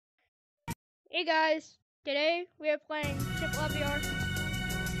Hey guys, today we are playing chimplab VR,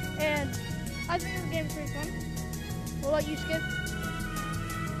 and I think this game is pretty fun. We'll let you skip.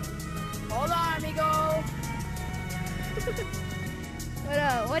 Hold on, amigo.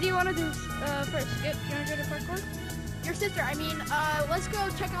 But what do you want to do first? Skip? You want to go to parkour? Your sister, let's go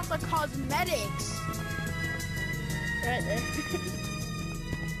check out the cosmetics. Right there.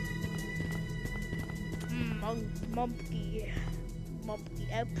 Monkey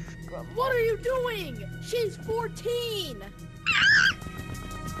extra. What are you doing? She's 14.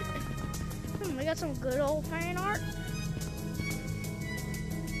 We got some good old fan art.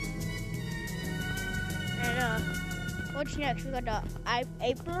 And what's next? We got the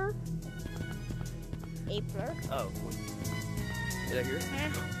Apler. Oh. Is that here?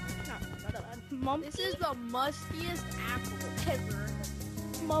 No, not that one. This is the mustiest apple ever.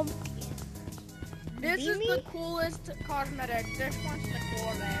 Monkey. This is the coolest cosmetic. This one's the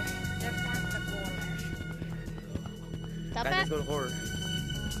coolest. This one's the coolest. Stop Guys, let's that. go to horror.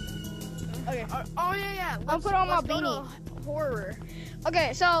 Okay. Oh yeah. I'll put on my let's go beanie. to horror.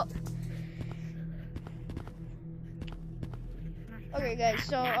 Okay, so. Okay, guys.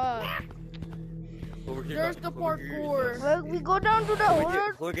 So Over here, There's the parkour. we go down to the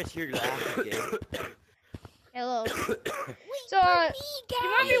horror. We'll get here last again. Hello. So you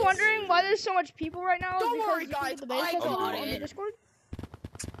might be wondering why there's so much people right now. Don't because worry, guys, the base I has got on the it. Discord.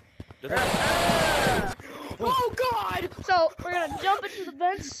 Oh God! So we're gonna jump into the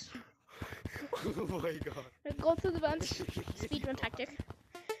vents. Oh my god. Go through the vents. Speedrun tactic.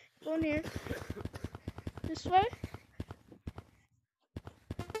 Go in here. This way.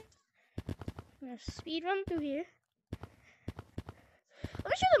 I'm gonna speedrun through here. Let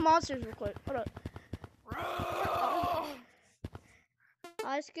me show the monsters real quick. Hold up.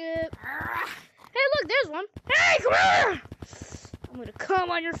 I skip. Hey, look, there's one. Hey, come here! I'm gonna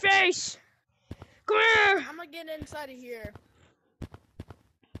come on your face. Come here. I'm gonna get inside of here.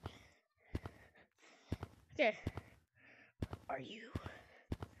 Okay. Are you?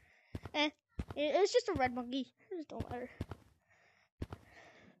 It's just a red monkey. It just don't matter.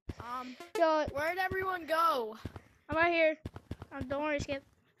 Yo, Where'd everyone go? I'm right here. Don't worry, Skip.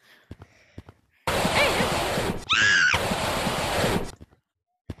 Hey!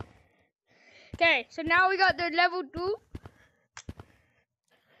 Okay, so now we got the level 2.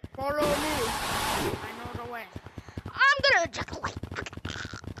 Follow me. I know the way. I'm gonna jump away.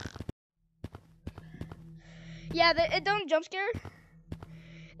 Yeah, it don't jump scare.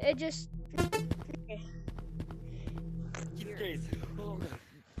 It just.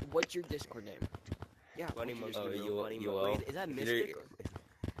 What's your Discord name? Yeah, Bunny Monkey. Oh, you is that Mystic?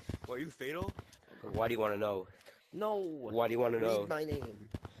 Are you Fatal? Why do you want to know? No. Why do you want to know? Read my name.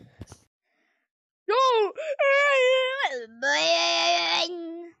 No!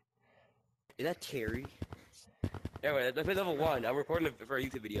 Is that Terry? Anyway, that's level 1. I'm recording it for a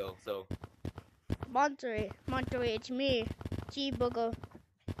YouTube video, so. Monterey, it's me, G-Booger.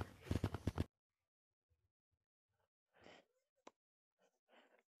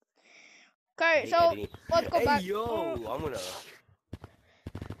 Okay, so let's go back. Yo, I'm gonna.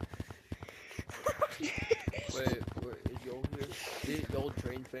 Wait, is Yo here? Is the old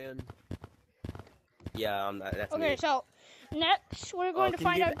train fan? Yeah, that's Okay, me. so next we're going to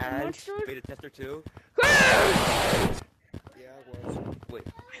find out the monster. Beta tester 2. Yeah, it was. Wait.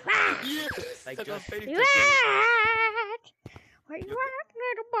 Yes! I just Where beta you tested. at? Where you at,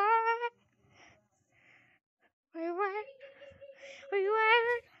 little boy? Where you at? Where you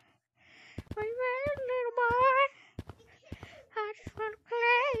at? Where you at, little boy? I just wanna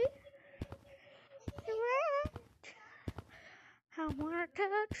play. Where you at? I wanna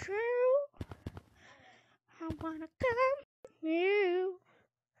touch you. I wanna come you.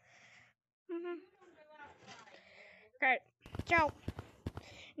 Okay, so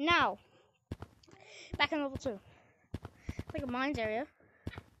now back in level 2. It's like a mines area.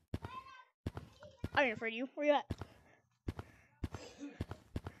 I ain't afraid of you. Where you at?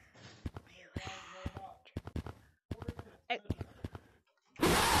 Where you at? Hey.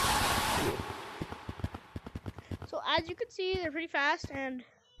 So as you can see, they're pretty fast and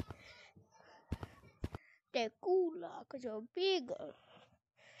they're cooler because you're bigger.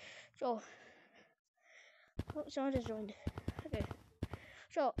 So, oh, someone just joined. Okay.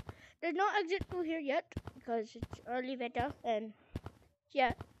 So, there's no exit through here yet because it's early beta and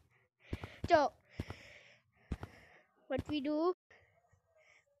yeah. So, what we do,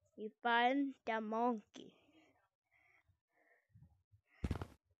 we find the monkey.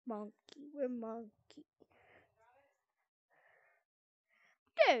 We're monkey.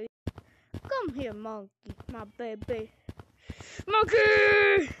 There. Come here, monkey, my baby.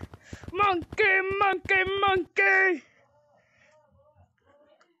 Monkey! Monkey! Monkey!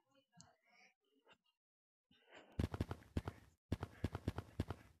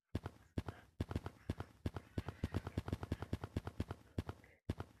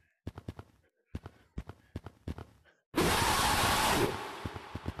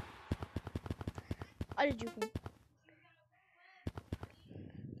 Why did you?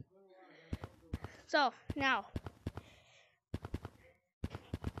 So now,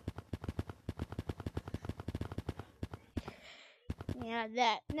 yeah,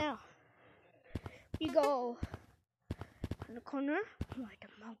 that now we go in the corner like a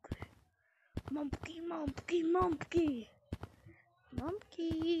monkey, monkey.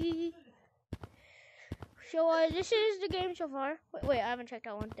 So this is the game so far. Wait, I haven't checked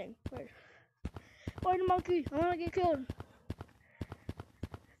out one thing. Where's the monkey? I wanna get killed.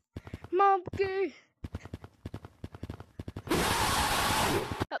 Monkey.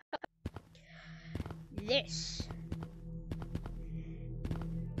 This.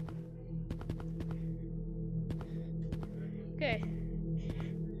 Okay.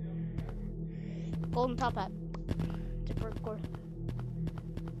 Golden top hat. To record.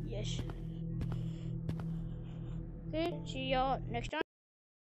 Yes. Okay, see y'all next time.